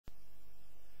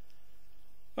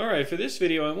Alright, for this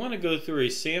video I want to go through a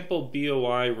sample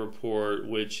BOI report,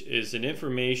 which is an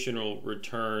informational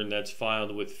return that's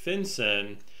filed with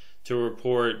FinCEN to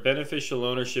report beneficial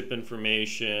ownership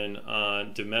information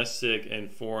on domestic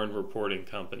and foreign reporting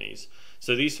companies.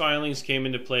 So these filings came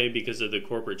into play because of the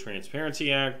Corporate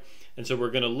Transparency Act, and so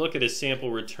we're going to look at a sample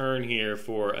return here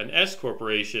for an S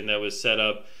corporation that was set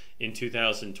up in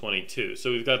 2022.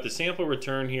 So we've got the sample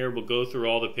return here. We'll go through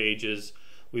all the pages.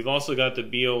 We've also got the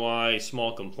BOI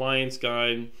Small Compliance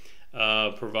Guide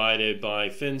provided by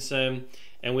FinCEN,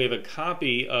 and we have a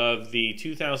copy of the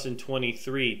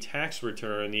 2023 tax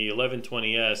return, the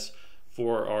 1120S,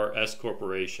 for our S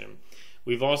corporation.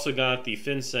 We've also got the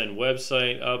FinCEN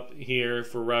website up here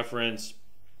for reference,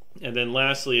 and then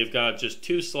lastly I've got just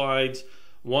two slides,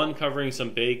 one covering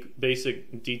some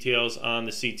basic details on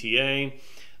the CTA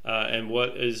and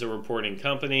what is a reporting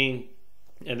company.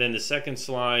 And then the second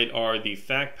slide are the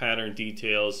fact pattern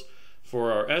details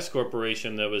for our S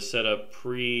corporation that was set up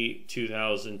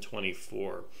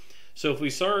pre-2024. So if we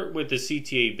start with the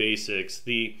CTA basics,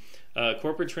 the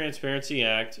Corporate Transparency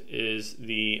Act is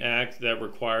the act that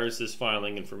requires this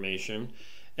filing information,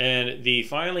 and the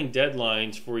filing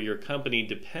deadlines for your company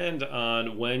depend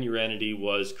on when your entity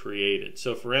was created.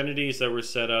 So for entities that were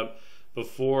set up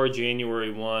before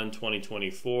January 1,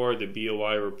 2024, the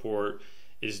BOI report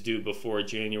is due before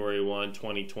January 1,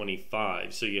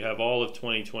 2025. So you have all of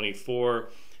 2024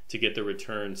 to get the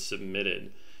return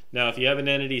submitted. Now, if you have an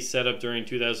entity set up during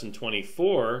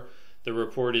 2024, the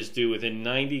report is due within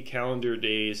 90 calendar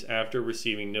days after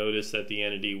receiving notice that the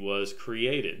entity was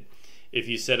created. If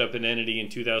you set up an entity in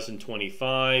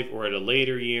 2025 or at a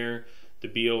later year, the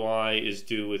BOI is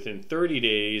due within 30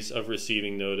 days of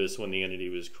receiving notice when the entity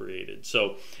was created.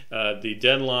 So the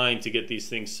deadline to get these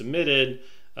things submitted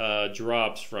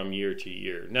drops from year to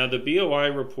year. Now, the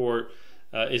BOI report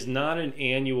is not an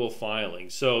annual filing,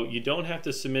 so you don't have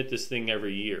to submit this thing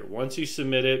every year. Once you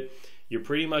submit it, you're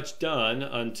pretty much done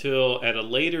until at a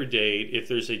later date, if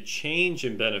there's a change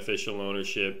in beneficial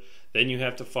ownership, then you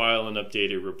have to file an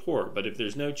updated report. But if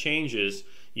there's no changes,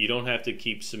 you don't have to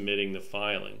keep submitting the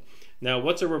filing. Now,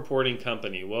 what's a reporting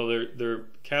company? Well, they're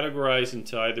categorized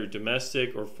into either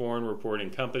domestic or foreign reporting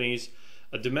companies.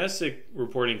 A domestic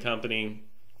reporting company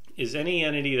is any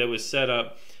entity that was set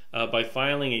up by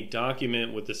filing a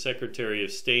document with the Secretary of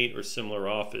State or similar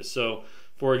office. So,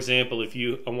 for example, if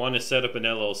you want to set up an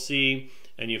LLC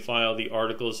and you file the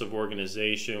Articles of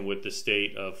Organization with the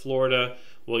state of Florida,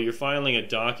 well, you're filing a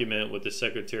document with the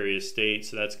Secretary of State,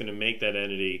 so that's going to make that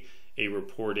entity a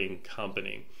reporting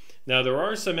company. Now, there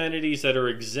are some entities that are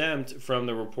exempt from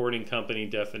the reporting company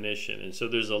definition, and so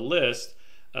there's a list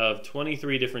of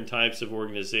 23 different types of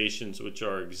organizations which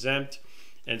are exempt.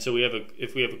 And so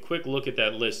if we have a quick look at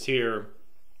that list here,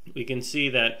 we can see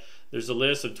that there's a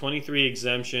list of 23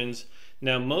 exemptions.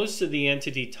 Now, most of the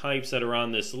entity types that are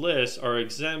on this list are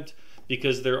exempt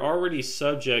because they're already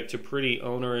subject to pretty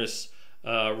onerous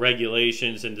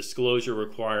regulations and disclosure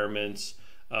requirements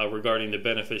regarding the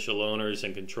beneficial owners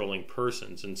and controlling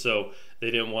persons. And so they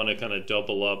didn't want to kind of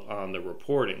double up on the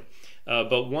reporting.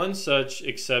 But one such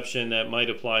exception that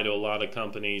might apply to a lot of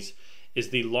companies is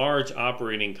the large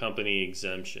operating company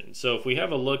exemption. So if we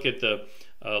have a look at the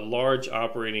large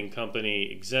operating company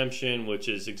exemption, which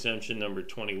is exemption number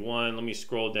 21, let me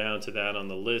scroll down to that on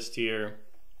the list here.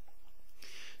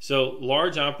 So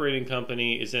large operating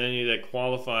company is an entity that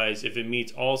qualifies if it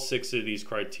meets all 6 of these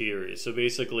criteria. So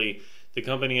basically, the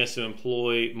company has to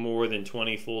employ more than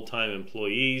 20 full-time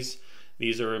employees.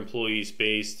 These are employees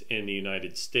based in the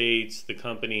United States. The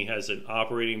company has an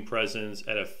operating presence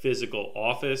at a physical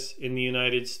office in the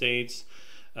United States.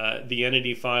 The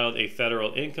entity filed a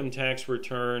federal income tax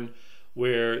return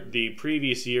where the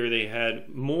previous year they had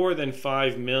more than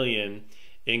 $5 million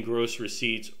in gross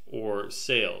receipts or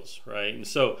sales, right? And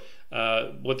so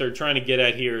what they're trying to get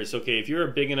at here is, okay, if you're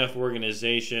a big enough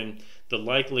organization, the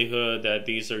likelihood that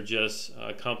these are just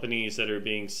companies that are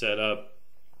being set up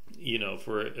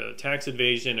for tax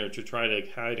evasion or to try to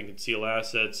hide and conceal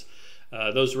assets,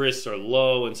 those risks are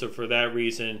low, and so for that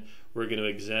reason we're going to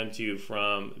exempt you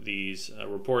from these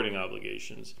reporting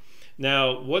obligations.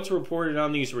 Now, what's reported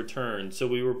on these returns? So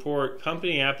we report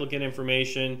company applicant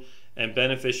information and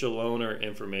beneficial owner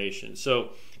information.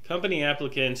 So company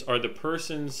applicants are the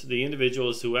persons, the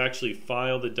individuals who actually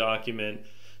file the document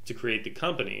to create the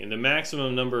company, and the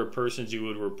maximum number of persons you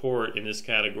would report in this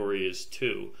category is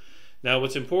 2. Now,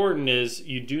 what's important is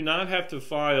you do not have to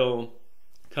file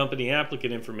company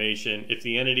applicant information if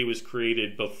the entity was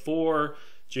created before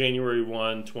January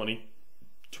 1,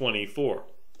 2024.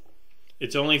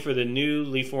 It's only for the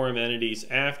newly formed entities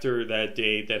after that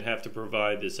date that have to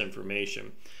provide this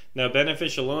information. Now,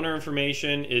 beneficial owner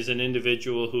information is an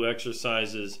individual who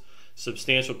exercises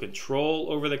substantial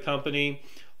control over the company,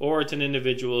 or it's an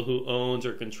individual who owns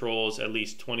or controls at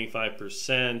least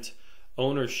 25%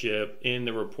 ownership in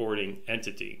the reporting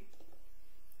entity.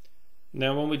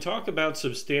 Now, when we talk about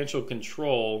substantial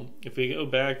control, if we go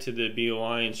back to the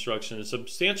BOI instructions,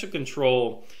 substantial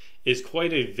control is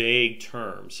quite a vague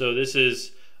term. So this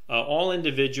is all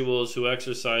individuals who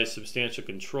exercise substantial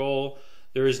control.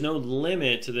 There is no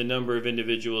limit to the number of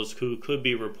individuals who could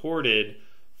be reported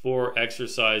for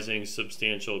exercising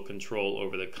substantial control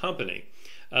over the company.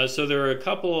 So there are a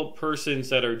couple persons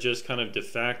that are just kind of de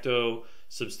facto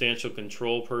substantial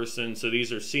control persons. So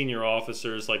these are senior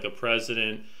officers like a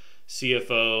president,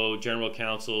 CFO, general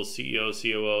counsel, CEO,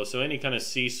 COO, so any kind of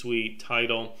C-suite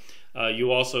title.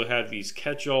 You also have these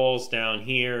catch-alls down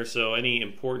here, so any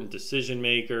important decision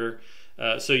maker.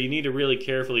 So you need to really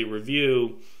carefully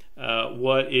review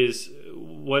what is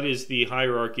the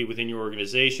hierarchy within your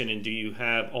organization, and do you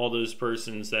have all those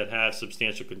persons that have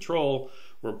substantial control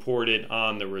reported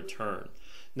on the return.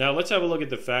 Now let's have a look at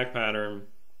the fact pattern,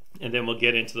 and then we'll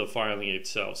get into the filing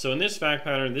itself. So in this fact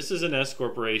pattern, this is an S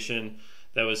corporation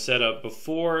that was set up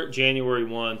before January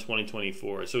 1,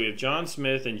 2024. So we have John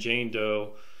Smith and Jane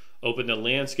Doe opened a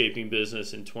landscaping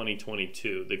business in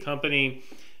 2022. The company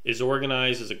is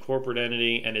organized as a corporate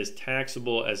entity and is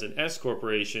taxable as an S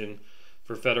corporation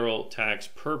for federal tax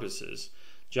purposes.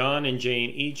 John and Jane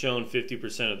each own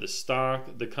 50% of the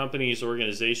stock. The company's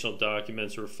organizational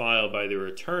documents were filed by their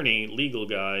attorney, legal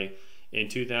guy, in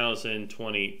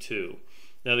 2022.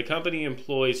 Now, the company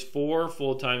employs 4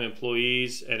 full-time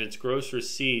employees, and its gross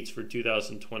receipts for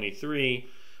 2023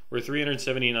 were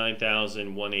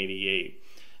 $379,188.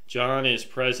 John is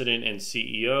president and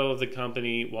CEO of the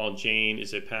company, while Jane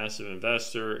is a passive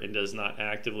investor and does not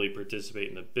actively participate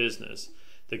in the business.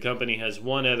 The company has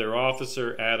one other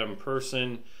officer, Adam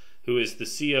Person, who is the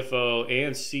CFO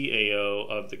and CAO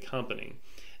of the company.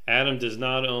 Adam does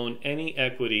not own any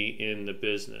equity in the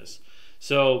business.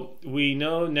 So we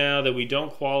know now that we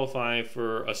don't qualify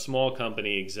for a small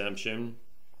company exemption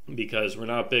because we're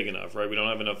not big enough, right? We don't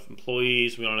have enough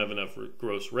employees, we don't have enough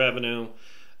gross revenue,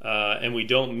 and we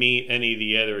don't meet any of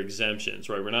the other exemptions,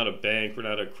 right? We're not a bank, we're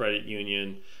not a credit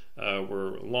union,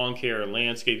 we're a lawn care and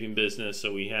landscaping business,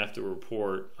 so we have to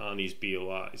report on these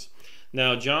BOIs.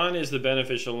 Now, John is the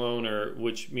beneficial owner,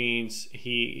 which means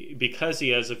because he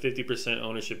has a 50%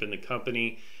 ownership in the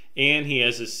company, and he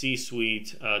has a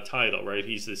C-suite title, right?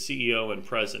 He's the CEO and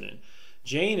president.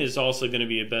 Jane is also going to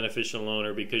be a beneficial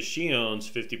owner because she owns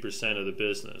 50% of the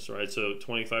business, right? So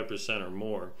 25% or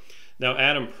more. Now,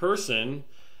 Adam Person,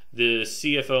 the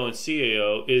CFO and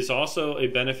CAO, is also a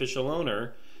beneficial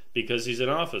owner because he's an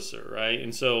officer, right?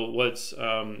 And so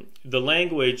the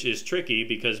language is tricky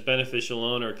because beneficial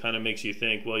owner kind of makes you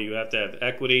think, well, you have to have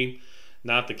equity.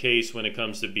 Not the case when it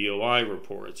comes to BOI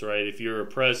reports, right? If you're a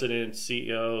president,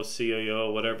 CEO,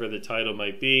 CAO, whatever the title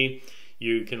might be,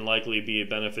 you can likely be a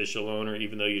beneficial owner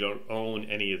even though you don't own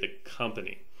any of the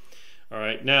company. All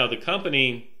right, now the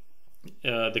company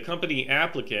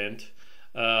applicant,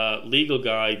 legal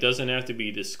guy, doesn't have to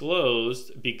be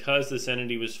disclosed because this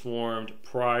entity was formed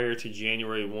prior to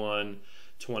January 1,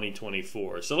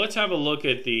 2024. So let's have a look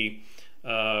at the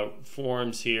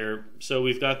forms here. So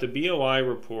we've got the BOI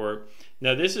report.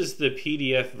 Now this is the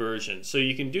PDF version. So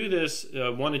you can do this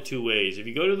one of two ways. If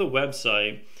you go to the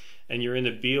website and you're in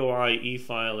the BOI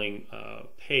e-filing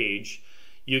page,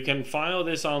 you can file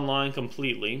this online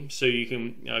completely. So you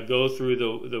can go through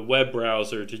the web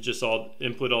browser to just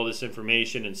input all this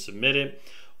information and submit it.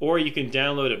 Or you can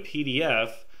download a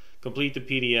PDF, complete the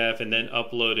PDF, and then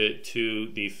upload it to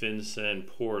the FinCEN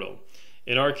portal.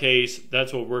 In our case,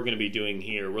 that's what we're going to be doing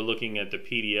here. We're looking at the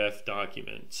PDF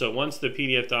document. So once the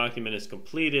PDF document is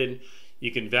completed,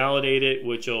 you can validate it,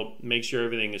 which will make sure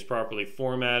everything is properly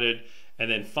formatted,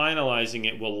 and then finalizing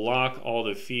it will lock all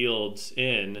the fields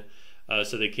in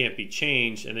so they can't be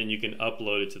changed, and then you can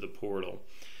upload it to the portal.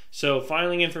 So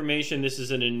filing information, this is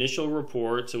an initial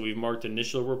report, so we've marked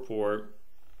initial report.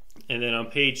 And then on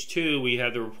page 2, we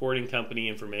have the reporting company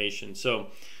information.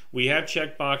 So we have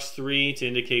checkbox 3 to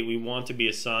indicate we want to be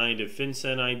assigned a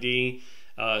FinCEN ID.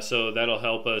 So that'll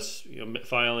help us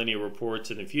file any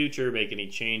reports in the future, make any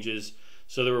changes.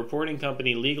 So the reporting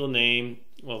company legal name,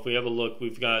 well, if we have a look,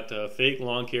 we've got Fake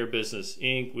Lawn Care Business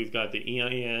Inc., we've got the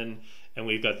EIN, and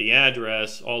we've got the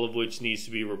address, all of which needs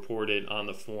to be reported on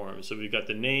the form. So we've got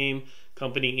the name,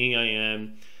 company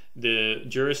EIN, the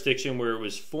jurisdiction where it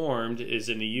was formed is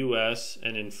in the US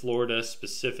and in Florida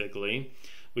specifically.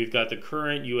 We've got the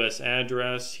current U.S.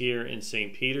 address here in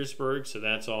St. Petersburg, so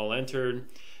that's all entered.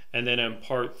 And then on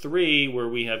part 3, where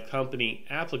we have company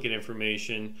applicant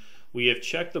information, we have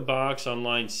checked the box on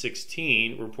line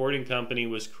 16. Reporting company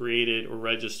was created or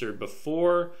registered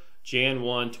before Jan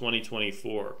 1,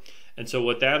 2024. And so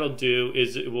what that'll do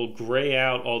is it will gray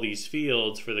out all these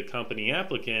fields for the company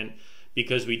applicant,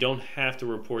 because we don't have to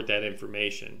report that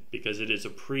information because it is a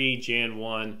pre-Jan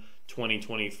 1,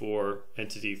 2024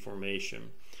 entity formation.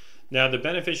 Now the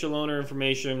beneficial owner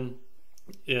information,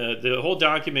 the whole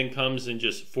document comes in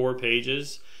just 4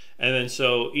 pages, and then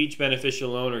so each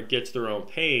beneficial owner gets their own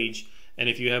page, and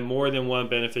if you have more than one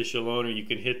beneficial owner, you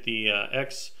can hit the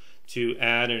X to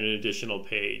add an additional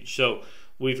page. So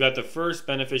we've got the first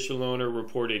beneficial owner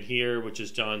reported here, which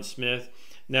is John Smith.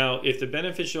 Now, if the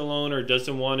beneficial owner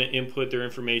doesn't want to input their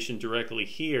information directly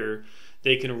here,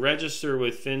 they can register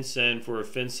with FinCEN for a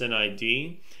FinCEN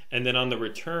ID, and then on the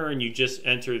return, you just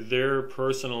enter their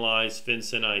personalized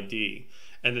FinCEN ID,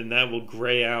 and then that will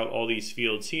gray out all these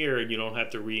fields here, and you don't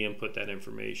have to re-input that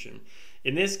information.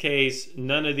 In this case,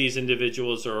 none of these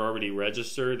individuals are already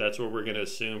registered. That's what we're going to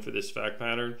assume for this fact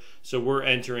pattern. So we're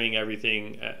entering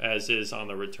everything as is on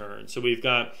the return. So we've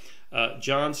got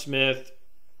John Smith,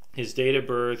 his date of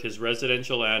birth, his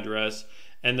residential address,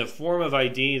 and the form of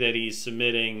ID that he's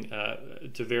submitting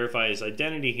to verify his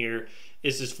identity here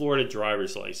is his Florida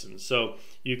driver's license. So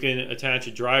you can attach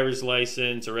a driver's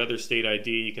license or other state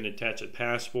ID. You can attach a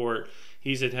passport.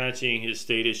 He's attaching his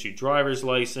state-issued driver's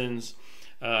license.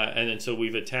 And then so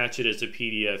we've attached it as a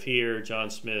PDF here, John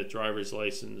Smith driver's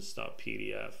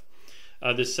license.pdf.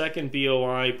 The second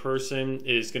BOI person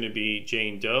is going to be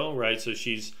Jane Doe, right? So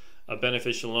she's a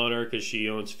beneficial owner because she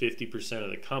owns 50% of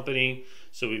the company.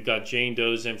 So we've got Jane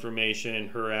Doe's information,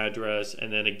 her address,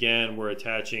 and then again, we're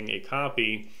attaching a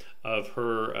copy of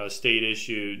her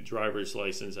state-issued driver's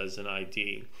license as an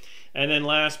ID. And then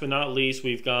last but not least,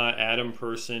 we've got Adam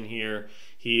Person here.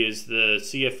 He is the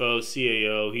CFO,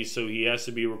 CAO, so he has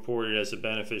to be reported as a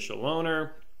beneficial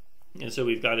owner. And so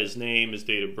we've got his name, his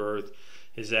date of birth,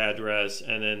 his address,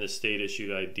 and then the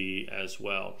state-issued ID as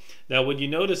well. Now, what you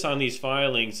notice on these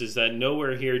filings is that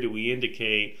nowhere here do we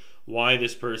indicate why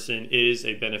this person is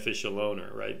a beneficial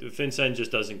owner, right? The FinCEN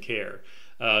just doesn't care.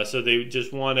 So they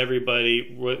just want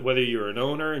everybody, whether you're an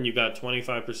owner and you've got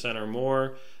 25% or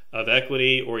more of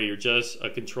equity, or you're just a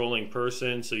controlling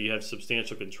person, so you have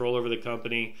substantial control over the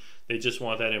company, they just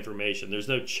want that information. There's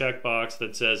no checkbox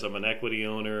that says I'm an equity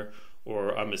owner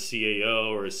or I'm a CAO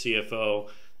or a CFO.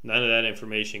 None of that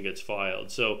information gets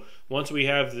filed. So once we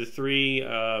have the 3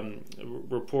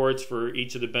 reports for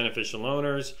each of the beneficial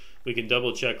owners, we can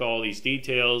double check all these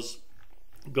details,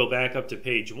 go back up to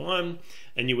page 1,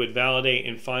 and you would validate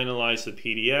and finalize the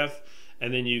PDF,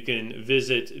 and then you can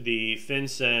visit the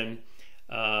FinCEN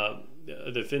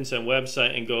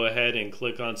website and go ahead and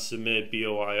click on Submit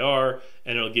BOIR,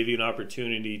 and it'll give you an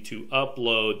opportunity to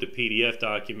upload the PDF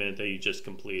document that you just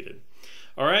completed.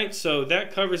 All right, so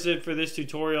that covers it for this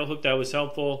tutorial. Hope that was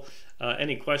helpful.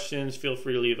 Any questions, feel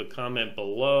free to leave a comment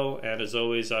below. And as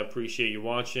always, I appreciate you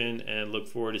watching and look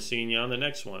forward to seeing you on the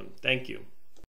next one. Thank you.